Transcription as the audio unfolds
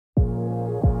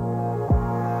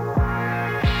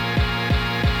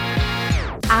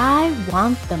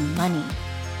want the money.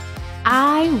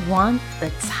 I want the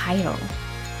title.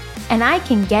 And I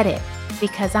can get it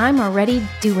because I'm already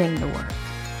doing the work.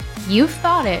 You've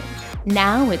thought it.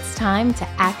 Now it's time to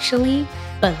actually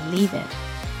believe it.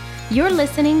 You're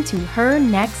listening to Her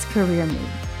Next Career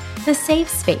Move, the safe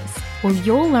space where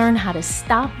you'll learn how to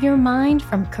stop your mind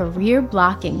from career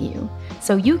blocking you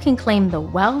so you can claim the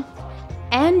wealth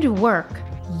and work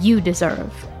you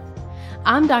deserve.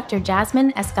 I'm Dr.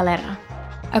 Jasmine Escalera,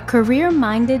 a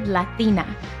career-minded Latina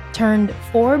turned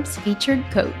Forbes featured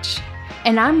coach,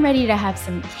 and I'm ready to have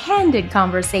some candid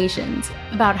conversations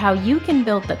about how you can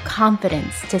build the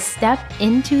confidence to step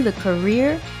into the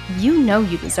career you know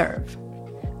you deserve.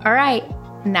 All right,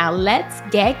 now let's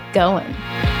get going.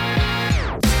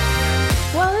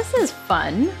 Well, this is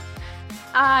fun.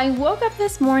 I woke up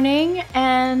this morning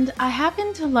and I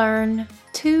happened to learn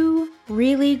two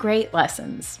really great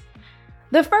lessons.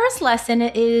 The first lesson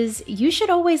is you should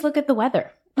always look at the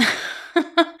weather.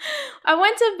 I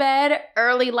went to bed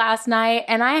early last night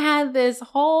and I had this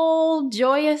whole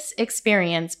joyous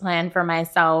experience planned for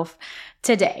myself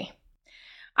today.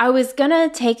 I was gonna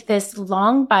take this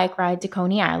long bike ride to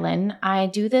Coney Island. I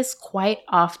do this quite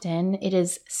often. It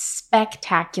is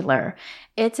spectacular.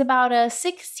 It's about a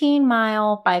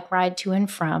 16-mile bike ride to and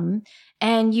from.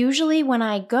 And usually when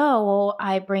I go,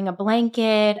 I bring a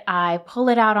blanket, I pull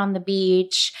it out on the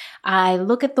beach, I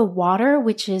look at the water,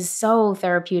 which is so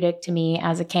therapeutic to me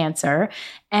as a Cancer,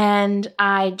 and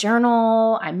I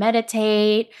journal, I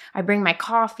meditate, I bring my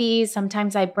coffee,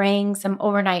 sometimes I bring some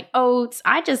overnight oats.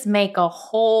 I just make a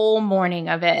whole morning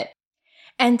of it.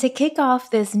 And to kick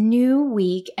off this new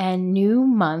week and new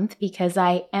month, because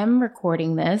I am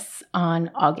recording this on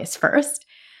August 1st,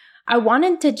 I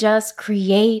wanted to just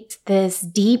create this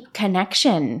deep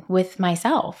connection with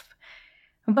myself.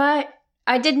 But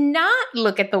I did not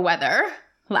look at the weather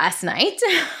last night.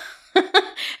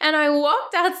 And I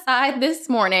walked outside this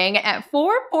morning at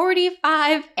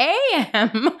 4:45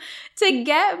 a.m. to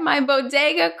get my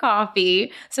bodega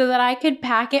coffee so that I could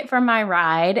pack it for my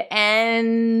ride,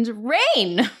 and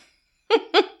rain.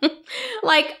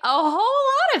 Like a whole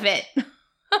lot of it.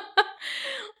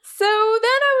 So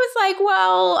then I was like,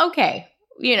 well, okay,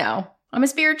 I'm a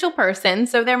spiritual person,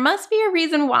 so there must be a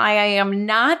reason why I am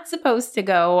not supposed to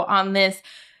go on this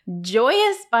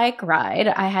joyous bike ride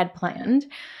I had planned.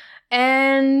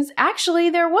 And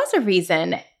actually, there was a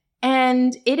reason,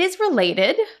 and it is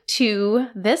related to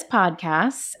this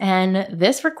podcast and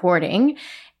this recording.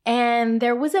 And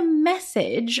there was a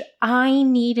message I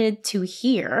needed to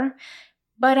hear,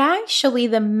 but actually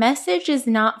the message is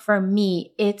not for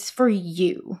me, it's for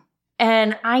you.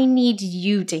 And I need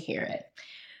you to hear it.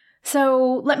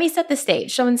 So let me set the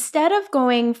stage. So instead of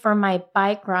going for my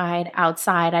bike ride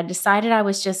outside, I decided I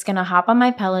was just going to hop on my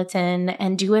Peloton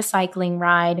and do a cycling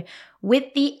ride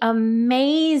with the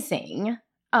amazing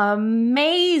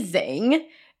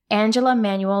Angela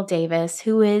Manuel Davis,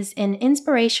 who is an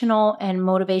inspirational and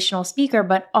motivational speaker,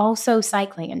 but also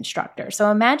cycling instructor. So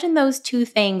imagine those two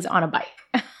things on a bike.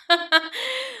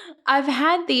 I've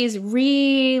had these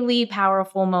really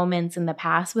powerful moments in the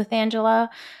past with Angela.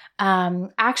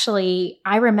 Actually,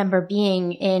 I remember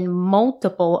being in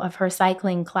multiple of her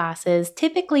cycling classes,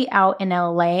 typically out in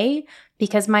LA,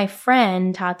 because my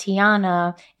friend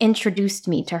Tatiana introduced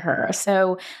me to her.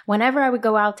 So whenever I would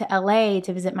go out to LA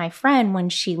to visit my friend when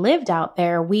she lived out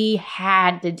there, we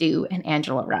had to do an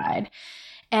Angela ride.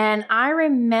 And I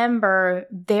remember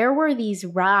there were these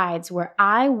rides where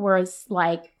I was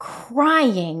like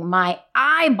crying my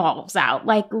eyeballs out,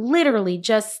 like literally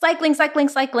just cycling,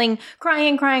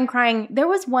 crying. There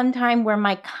was one time where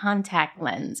my contact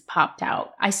lens popped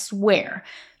out, I swear,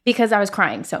 because I was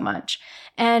crying so much.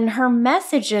 And her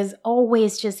messages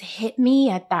always just hit me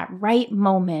at that right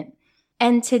moment.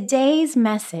 And today's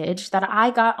message that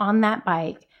I got on that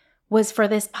bike was for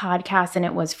this podcast, and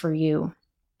it was for you.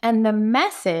 And the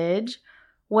message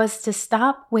was to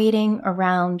stop waiting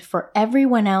around for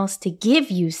everyone else to give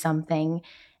you something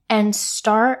and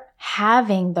start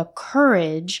having the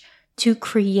courage to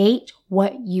create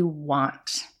what you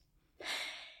want.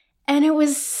 And it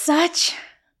was such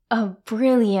a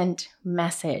brilliant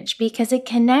message because it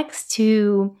connects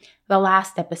to the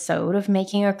last episode of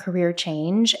making a career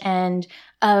change and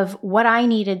of what I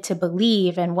needed to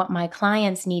believe and what my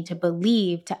clients need to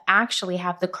believe to actually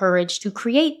have the courage to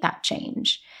create that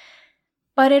change.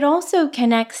 But it also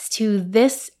connects to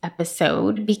this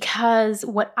episode because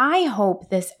what I hope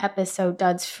this episode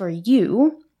does for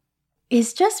you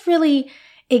is just really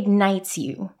ignites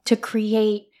you to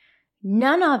create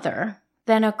none other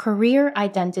than a career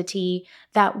identity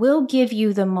that will give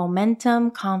you the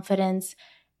momentum, confidence,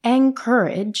 and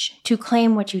courage to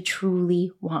claim what you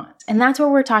truly want. And that's what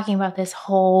we're talking about this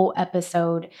whole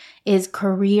episode is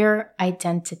career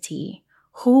identity.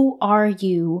 Who are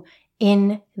you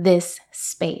in this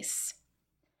space?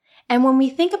 And when we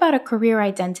think about a career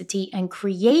identity and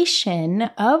creation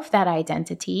of that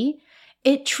identity,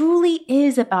 it truly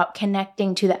is about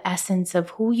connecting to the essence of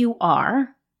who you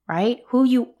are, right? Who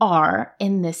you are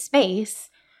in this space,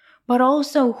 but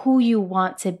also who you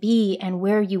want to be and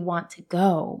where you want to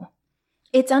go.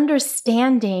 It's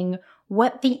understanding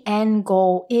what the end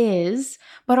goal is,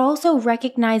 but also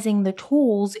recognizing the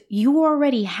tools you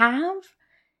already have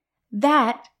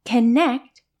that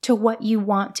connect to what you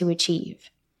want to achieve.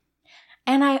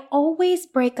 And I always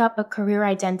break up a career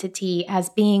identity as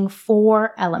being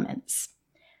 4 elements.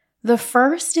 The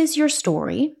first is your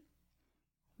story.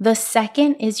 The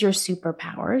second is your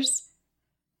superpowers.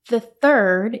 The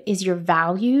third is your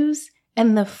values.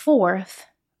 And the fourth,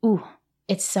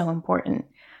 it's so important.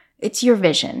 It's your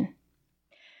vision.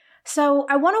 So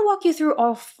I want to walk you through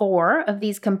all 4 of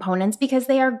these components because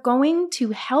they are going to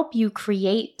help you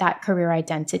create that career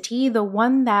identity, the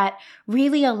one that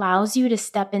really allows you to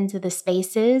step into the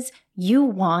spaces you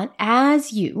want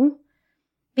as you,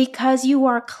 because you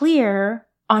are clear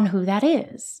on who that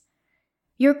is.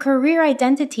 Your career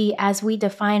identity, as we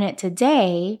define it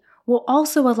today, will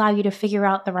also allow you to figure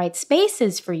out the right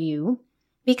spaces for you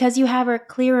because you have a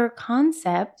clearer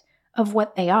concept of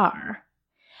what they are.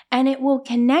 And it will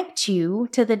connect you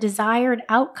to the desired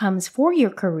outcomes for your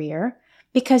career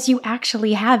because you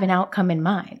actually have an outcome in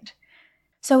mind.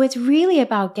 So it's really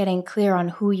about getting clear on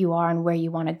who you are and where you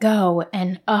want to go.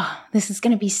 And this is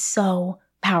going to be so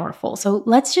powerful. So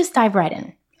let's just dive right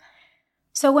in.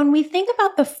 So when we think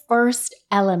about the first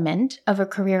element of a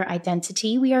career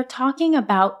identity, we are talking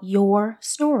about your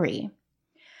story.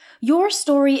 Your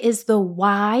story is the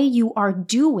why you are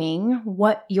doing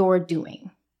what you're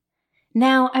doing.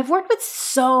 Now, I've worked with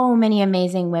so many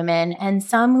amazing women and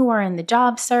some who are in the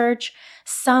job search,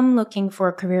 some looking for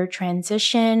a career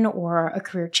transition or a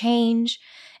career change,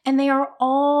 and they are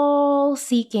all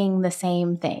seeking the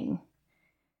same thing: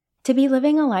 to be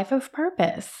living a life of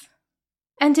purpose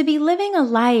and to be living a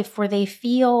life where they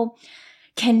feel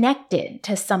connected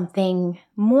to something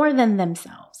more than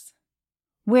themselves,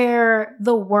 where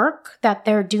the work that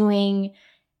they're doing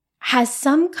has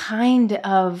some kind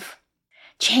of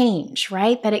change,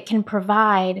 right? That it can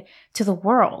provide to the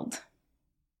world.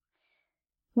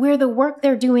 Where the work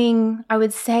they're doing, I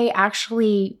would say,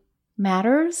 actually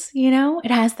matters,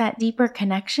 it has that deeper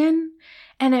connection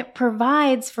and it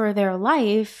provides for their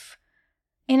life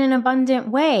in an abundant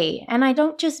way. And I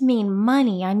don't just mean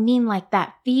money, I mean like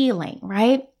that feeling,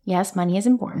 right? Yes, money is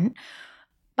important,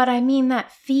 but I mean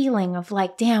that feeling of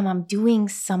like, damn, I'm doing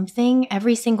something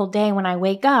every single day when I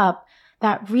wake up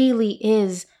that really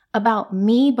is about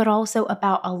me, but also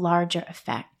about a larger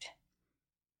effect.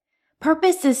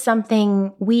 Purpose is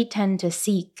something we tend to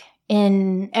seek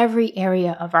in every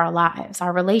area of our lives,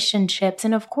 our relationships,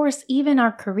 and of course, even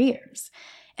our careers.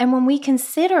 And when we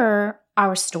consider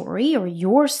our story or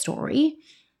your story,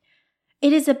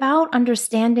 it is about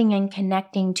understanding and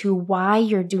connecting to why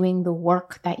you're doing the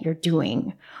work that you're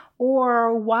doing,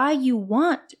 or why you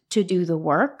want to do the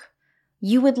work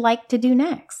you would like to do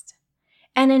next.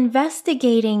 And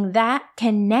investigating that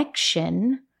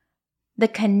connection, the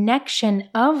connection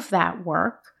of that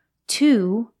work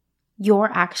to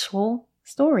your actual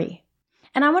story.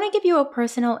 And I want to give you a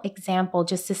personal example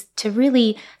just to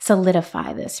really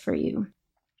solidify this for you.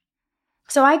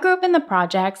 So I grew up in the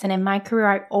projects, and in my career,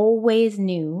 I always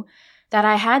knew that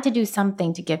I had to do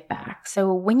something to give back.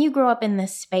 So when you grow up in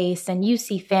this space and you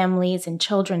see families and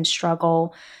children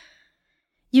struggle,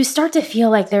 you start to feel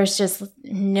like there's just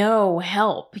no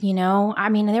help, I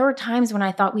mean, there were times when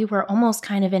I thought we were almost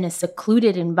kind of in a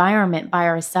secluded environment by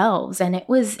ourselves, and it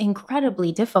was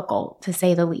incredibly difficult, to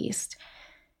say the least.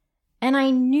 And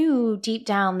I knew deep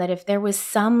down that if there was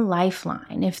some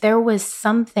lifeline, if there was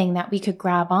something that we could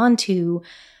grab onto,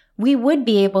 we would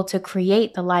be able to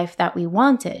create the life that we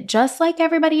wanted, just like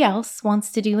everybody else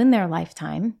wants to do in their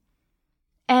lifetime.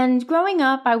 And growing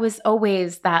up, I was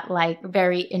always that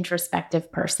very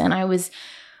introspective person. I was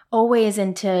always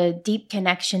into deep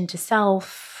connection to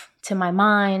self, to my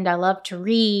mind. I loved to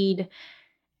read.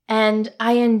 And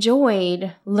I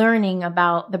enjoyed learning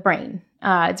about the brain.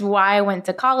 It's why I went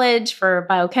to college for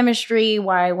biochemistry,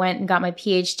 why I went and got my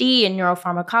PhD in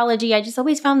neuropharmacology. I just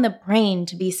always found the brain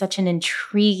to be such an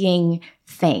intriguing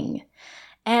thing.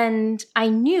 And I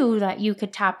knew that you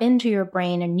could tap into your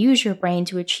brain and use your brain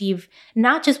to achieve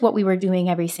not just what we were doing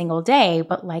every single day,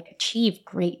 but achieve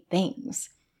great things.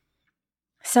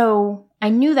 So I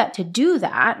knew that to do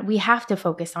that, we have to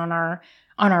focus on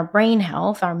our brain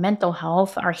health, our mental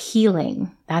health, our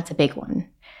healing. That's a big one.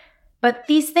 But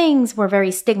these things were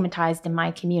very stigmatized in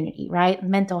my community, right?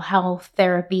 Mental health,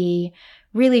 therapy,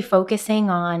 really focusing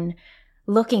on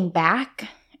looking back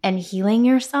and healing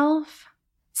yourself,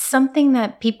 something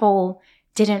that people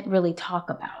didn't really talk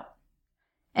about.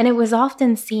 And it was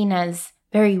often seen as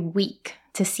very weak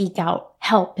to seek out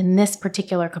help in this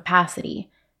particular capacity.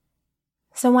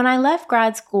 So when I left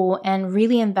grad school and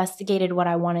really investigated what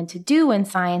I wanted to do in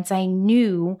science, I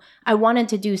knew I wanted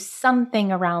to do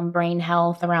something around brain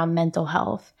health, around mental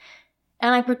health.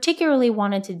 And I particularly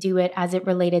wanted to do it as it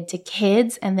related to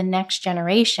kids and the next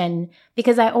generation,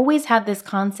 because I always had this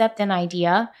concept and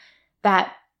idea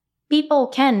that people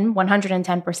can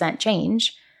 110%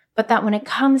 change, but that when it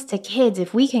comes to kids,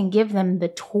 if we can give them the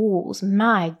tools,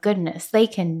 my goodness, they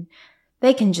can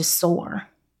just soar.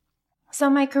 So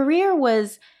my career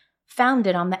was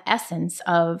founded on the essence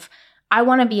of I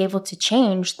want to be able to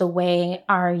change the way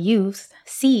our youth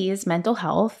sees mental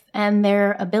health and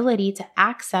their ability to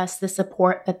access the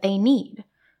support that they need.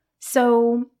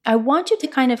 So I want you to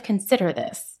kind of consider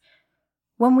this.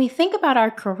 When we think about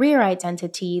our career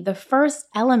identity, the first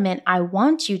element I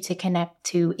want you to connect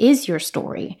to is your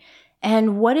story.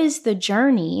 And what is the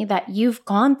journey that you've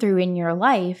gone through in your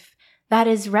life that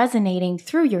is resonating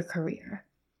through your career?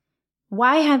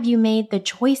 Why have you made the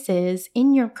choices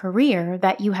in your career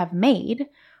that you have made,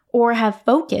 or have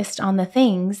focused on the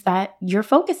things that you're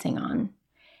focusing on?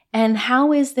 And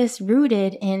how is this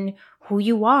rooted in who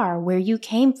you are, where you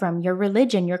came from, your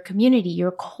religion, your community,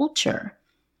 your culture?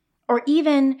 Or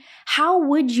even, how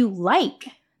would you like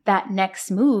that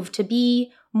next move to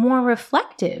be more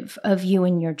reflective of you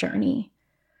and your journey?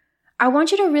 I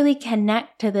want you to really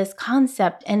connect to this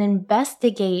concept and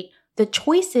investigate the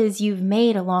choices you've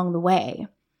made along the way,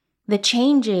 the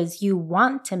changes you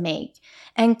want to make,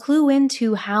 and clue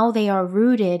into how they are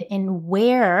rooted in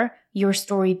where your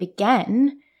story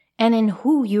began and in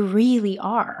who you really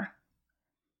are.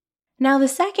 Now, the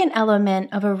second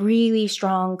element of a really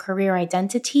strong career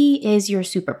identity is your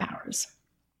superpowers.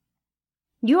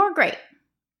 You are great.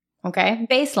 Okay?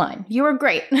 Baseline. You are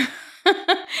great.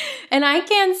 And I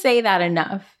can't say that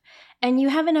enough. And you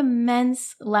have an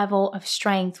immense level of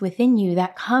strength within you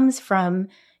that comes from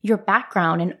your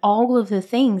background and all of the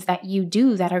things that you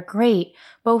do that are great,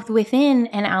 both within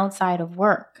and outside of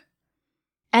work.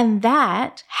 And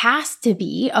that has to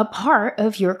be a part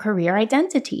of your career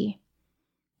identity.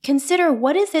 Consider,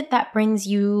 what is it that brings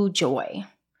you joy,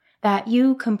 that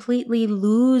you completely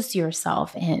lose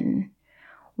yourself in?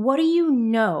 What do you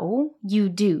know you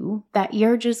do that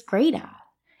you're just great at?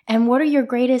 And what are your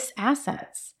greatest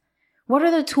assets? What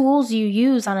are the tools you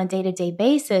use on a day-to-day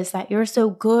basis that you're so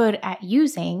good at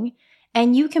using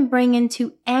and you can bring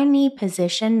into any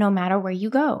position no matter where you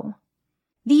go?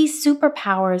 These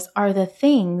superpowers are the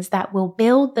things that will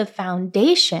build the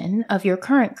foundation of your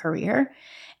current career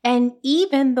and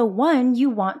even the one you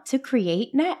want to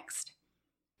create next.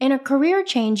 In a career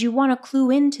change, you want to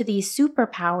clue into these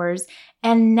superpowers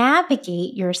and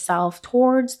navigate yourself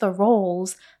towards the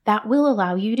roles that will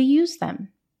allow you to use them.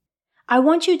 I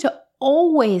want you to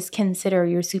always consider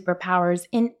your superpowers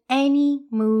in any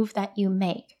move that you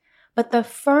make. But the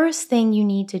first thing you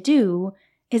need to do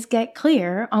is get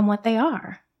clear on what they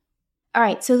are. All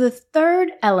right, so the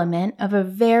third element of a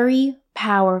very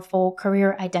powerful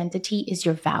career identity is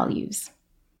your values.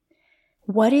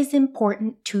 What is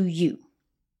important to you?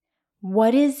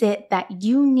 What is it that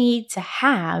you need to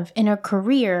have in a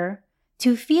career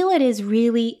to feel it is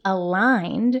really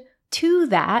aligned to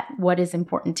that, what is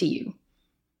important to you?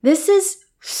 This is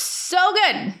so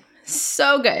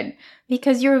good,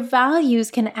 because your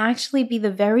values can actually be the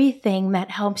very thing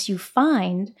that helps you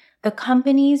find the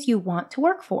companies you want to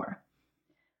work for.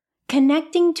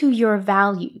 Connecting to your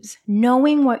values,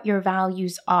 knowing what your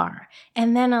values are,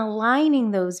 and then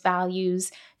aligning those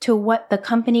values to what the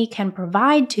company can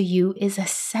provide to you is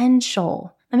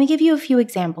essential. Let me give you a few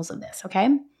examples of this, okay?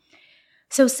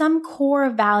 So some core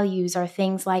values are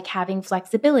things like having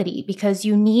flexibility, because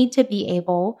you need to be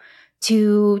able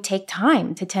to take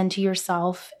time to tend to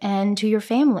yourself and to your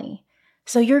family.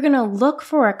 So you're going to look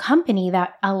for a company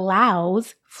that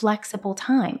allows flexible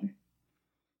time.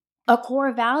 A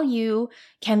core value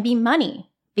can be money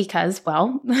because,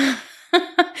 well,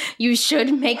 you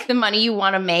should make the money you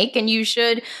want to make and you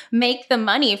should make the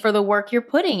money for the work you're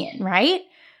putting in, right?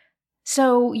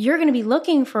 So you're going to be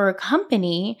looking for a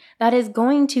company that is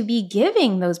going to be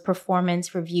giving those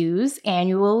performance reviews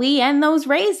annually and those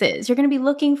raises. You're going to be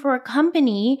looking for a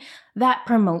company that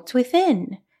promotes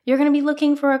within. You're going to be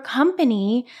looking for a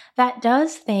company that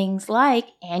does things like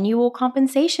annual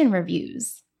compensation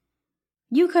reviews.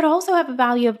 You could also have a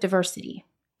value of diversity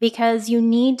because you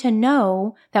need to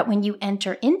know that when you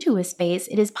enter into a space,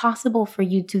 it is possible for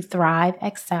you to thrive,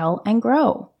 excel, and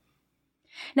grow.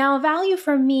 Now, a value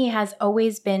for me has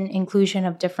always been inclusion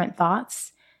of different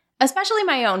thoughts, especially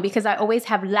my own, because I always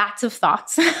have lots of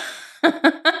thoughts,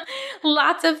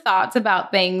 lots of thoughts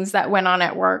about things that went on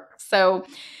at work.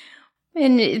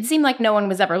 And it seemed like no one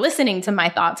was ever listening to my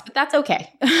thoughts, but that's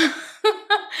okay.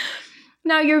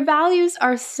 Now, your values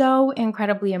are so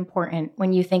incredibly important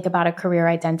when you think about a career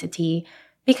identity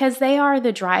because they are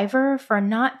the driver for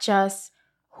not just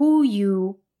who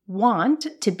you want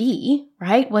to be,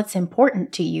 right? What's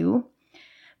important to you,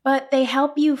 but they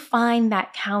help you find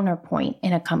that counterpoint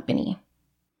in a company.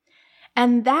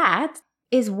 And that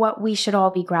is what we should all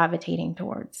be gravitating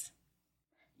towards.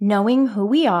 Knowing who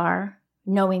we are,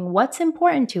 knowing what's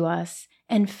important to us,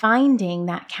 and finding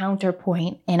that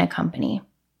counterpoint in a company.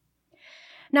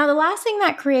 Now, the last thing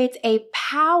that creates a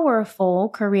powerful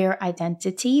career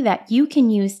identity that you can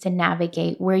use to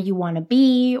navigate where you want to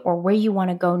be or where you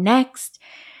want to go next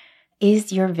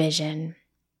is your vision.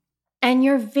 And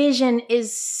your vision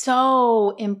is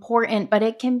so important, but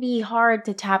it can be hard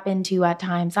to tap into at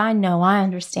times. I know, I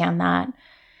understand that.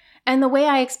 And the way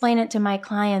I explain it to my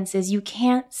clients is you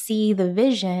can't see the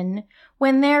vision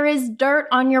when there is dirt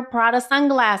on your Prada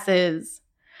sunglasses.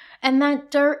 And that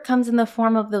dirt comes in the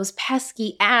form of those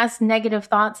pesky ass negative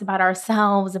thoughts about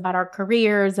ourselves, about our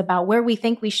careers, about where we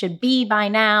think we should be by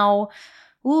now.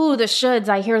 Ooh, the shoulds,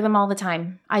 I hear them all the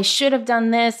time. I should have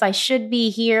done this. I should be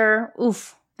here.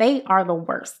 Oof, they are the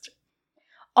worst.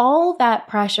 All that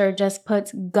pressure just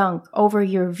puts gunk over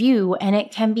your view, and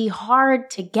it can be hard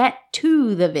to get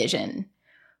to the vision.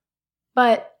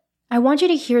 But I want you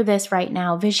to hear this right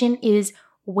now. Vision is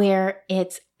where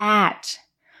it's at.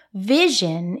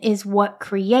 Vision is what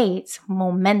creates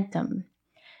momentum.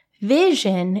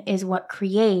 Vision is what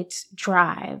creates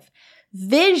drive.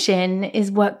 Vision is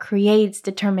what creates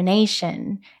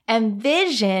determination. And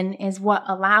vision is what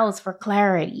allows for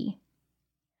clarity.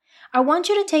 I want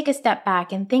you to take a step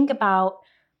back and think about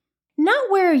not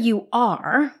where you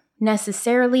are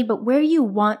necessarily, but where you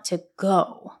want to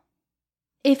go.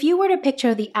 If you were to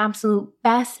picture the absolute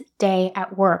best day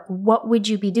at work, what would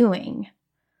you be doing?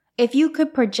 If you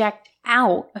could project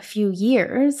out a few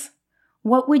years,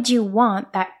 what would you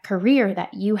want that career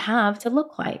that you have to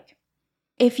look like?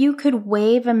 If you could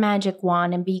wave a magic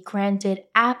wand and be granted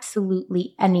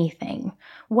absolutely anything,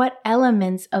 what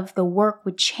elements of the work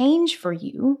would change for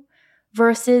you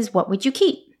versus what would you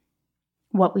keep?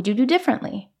 What would you do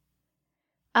differently?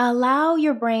 Allow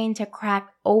your brain to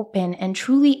crack open and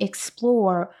truly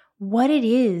explore what it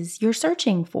is you're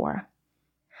searching for.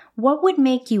 What would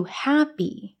make you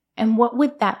happy? And what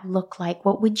would that look like?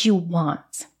 What would you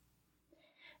want?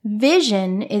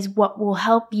 Vision is what will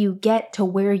help you get to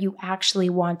where you actually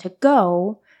want to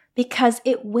go because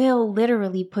it will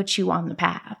literally put you on the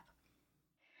path.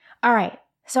 All right,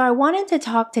 so I wanted to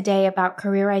talk today about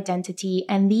career identity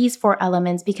and these 4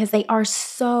 elements because they are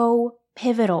so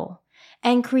pivotal.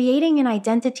 And creating an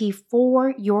identity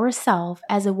for yourself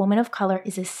as a woman of color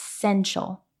is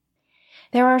essential.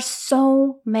 There are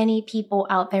so many people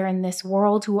out there in this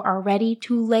world who are ready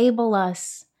to label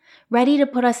us, ready to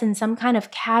put us in some kind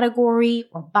of category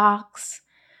or box,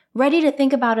 ready to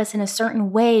think about us in a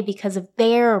certain way because of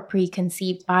their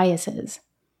preconceived biases.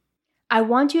 I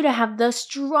want you to have the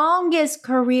strongest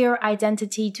career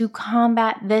identity to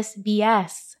combat this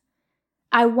BS.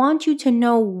 I want you to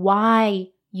know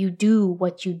why you do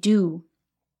what you do,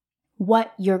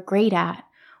 what you're great at,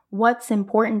 what's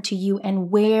important to you, and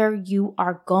where you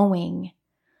are going.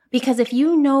 Because if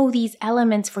you know these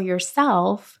elements for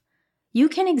yourself, you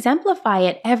can exemplify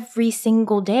it every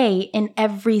single day in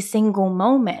every single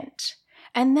moment.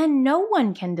 And then no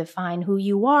one can define who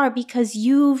you are because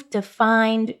you've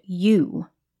defined you.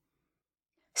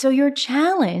 So your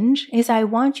challenge is I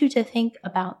want you to think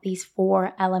about these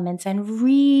 4 elements and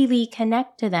really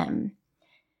connect to them.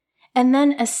 And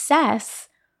then assess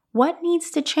what needs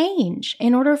to change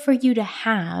in order for you to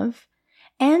have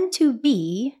and to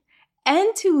be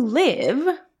and to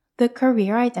live the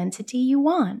career identity you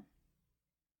want.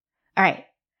 All right,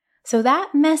 so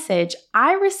that message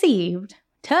I received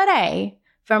today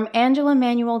from Angela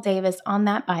Manuel Davis on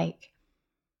that bike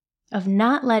of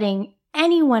not letting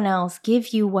anyone else give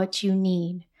you what you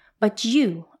need, but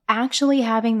you actually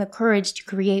having the courage to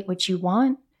create what you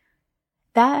want,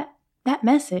 that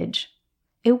message,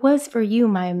 it was for you,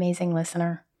 my amazing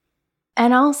listener.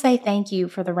 And I'll say thank you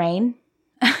for the rain.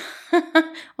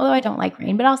 Although I don't like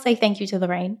rain, but I'll say thank you to the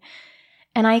rain.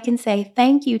 And I can say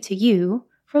thank you to you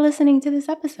for listening to this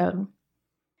episode.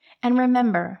 And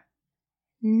remember,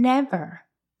 never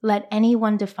let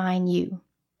anyone define you,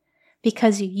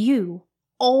 because you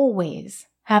always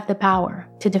have the power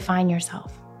to define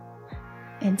yourself.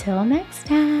 Until next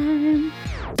time.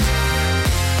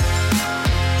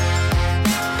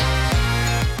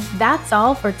 That's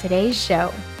all for today's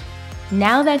show.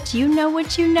 Now that you know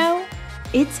what you know,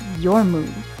 it's your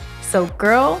move. So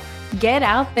girl, get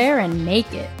out there and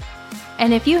make it.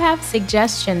 And if you have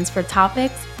suggestions for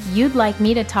topics you'd like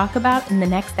me to talk about in the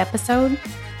next episode,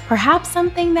 perhaps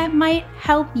something that might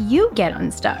help you get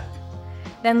unstuck,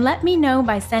 then let me know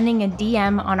by sending a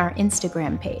DM on our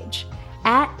Instagram page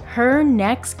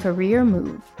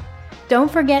 @HerNextCareerMove.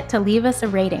 Don't forget to leave us a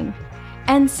rating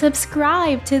and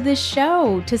subscribe to the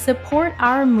show to support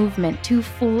our movement to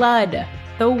flood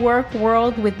the work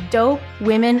world with dope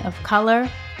women of color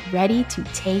ready to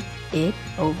take it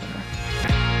over.